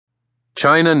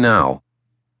China Now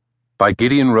by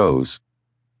Gideon Rose.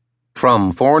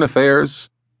 From Foreign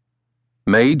Affairs,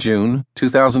 May-June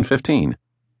 2015.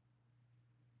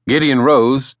 Gideon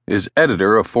Rose is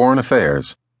editor of Foreign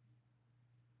Affairs.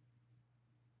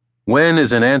 When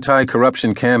is an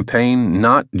anti-corruption campaign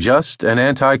not just an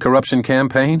anti-corruption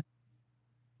campaign?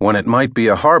 When it might be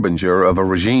a harbinger of a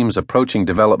regime's approaching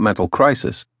developmental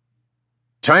crisis.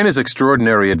 China's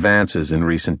extraordinary advances in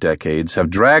recent decades have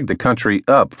dragged the country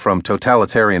up from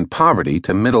totalitarian poverty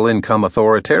to middle-income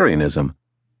authoritarianism.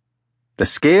 The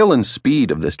scale and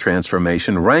speed of this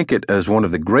transformation rank it as one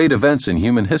of the great events in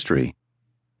human history.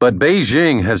 But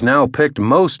Beijing has now picked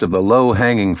most of the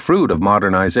low-hanging fruit of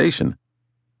modernization,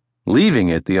 leaving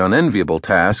it the unenviable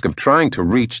task of trying to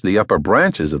reach the upper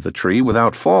branches of the tree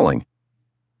without falling.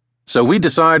 So we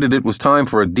decided it was time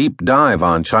for a deep dive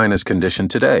on China's condition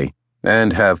today,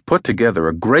 and have put together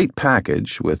a great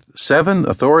package with 7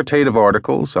 authoritative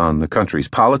articles on the country's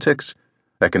politics,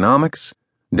 economics,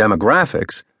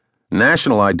 demographics,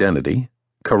 national identity,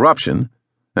 corruption,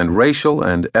 and racial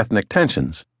and ethnic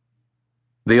tensions.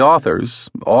 The authors,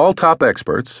 all top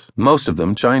experts, most of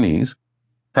them Chinese,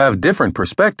 have different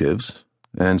perspectives,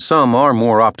 and some are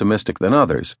more optimistic than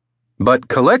others, but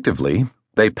collectively,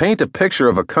 they paint a picture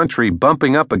of a country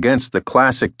bumping up against the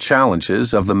classic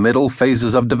challenges of the middle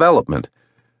phases of development,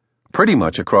 pretty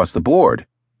much across the board.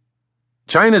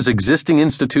 China's existing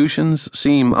institutions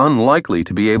seem unlikely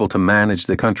to be able to manage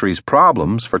the country's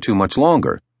problems for too much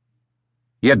longer.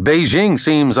 Yet Beijing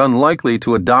seems unlikely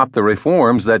to adopt the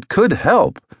reforms that could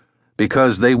help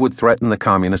because they would threaten the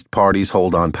Communist Party's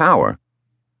hold on power.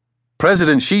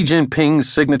 President Xi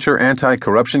Jinping's signature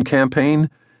anti-corruption campaign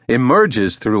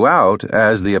emerges throughout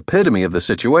as the epitome of the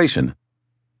situation.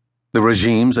 The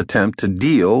regime's attempt to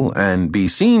deal and be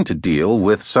seen to deal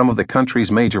with some of the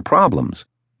country's major problems,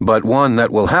 but one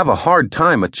that will have a hard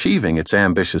time achieving its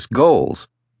ambitious goals.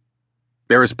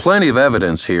 There is plenty of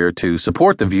evidence here to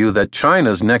support the view that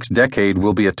China's next decade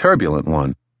will be a turbulent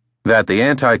one, that the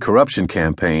anti-corruption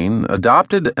campaign,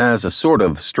 adopted as a sort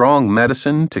of strong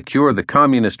medicine to cure the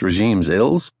communist regime's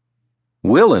ills,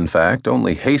 will in fact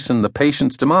only hasten the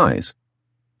patient's demise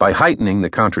by heightening the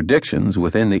contradictions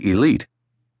within the elite.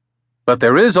 But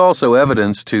there is also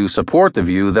evidence to support the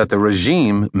view that the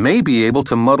regime may be able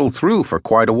to muddle through for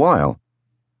quite a while.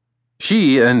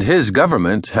 Xi and his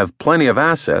government have plenty of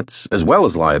assets as well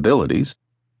as liabilities,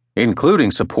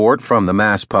 including support from the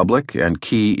mass public and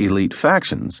key elite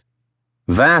factions,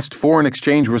 vast foreign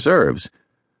exchange reserves,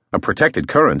 a protected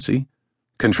currency,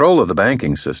 control of the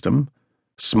banking system,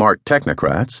 smart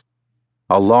technocrats,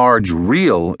 a large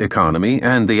real economy,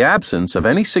 and the absence of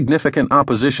any significant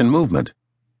opposition movement.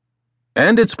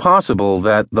 And it's possible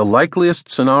that the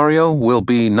likeliest scenario will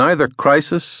be neither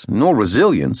crisis nor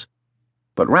resilience,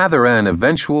 but rather an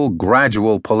eventual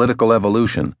gradual political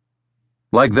evolution,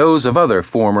 like those of other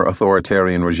former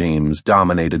authoritarian regimes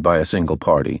dominated by a single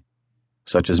party,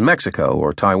 such as Mexico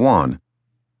or Taiwan.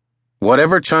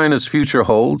 Whatever China's future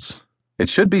holds, it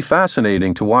should be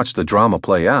fascinating to watch the drama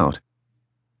play out.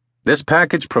 This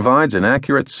package provides an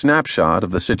accurate snapshot of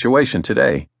the situation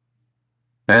today,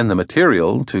 and the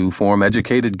material to form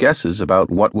educated guesses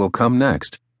about what will come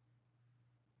next.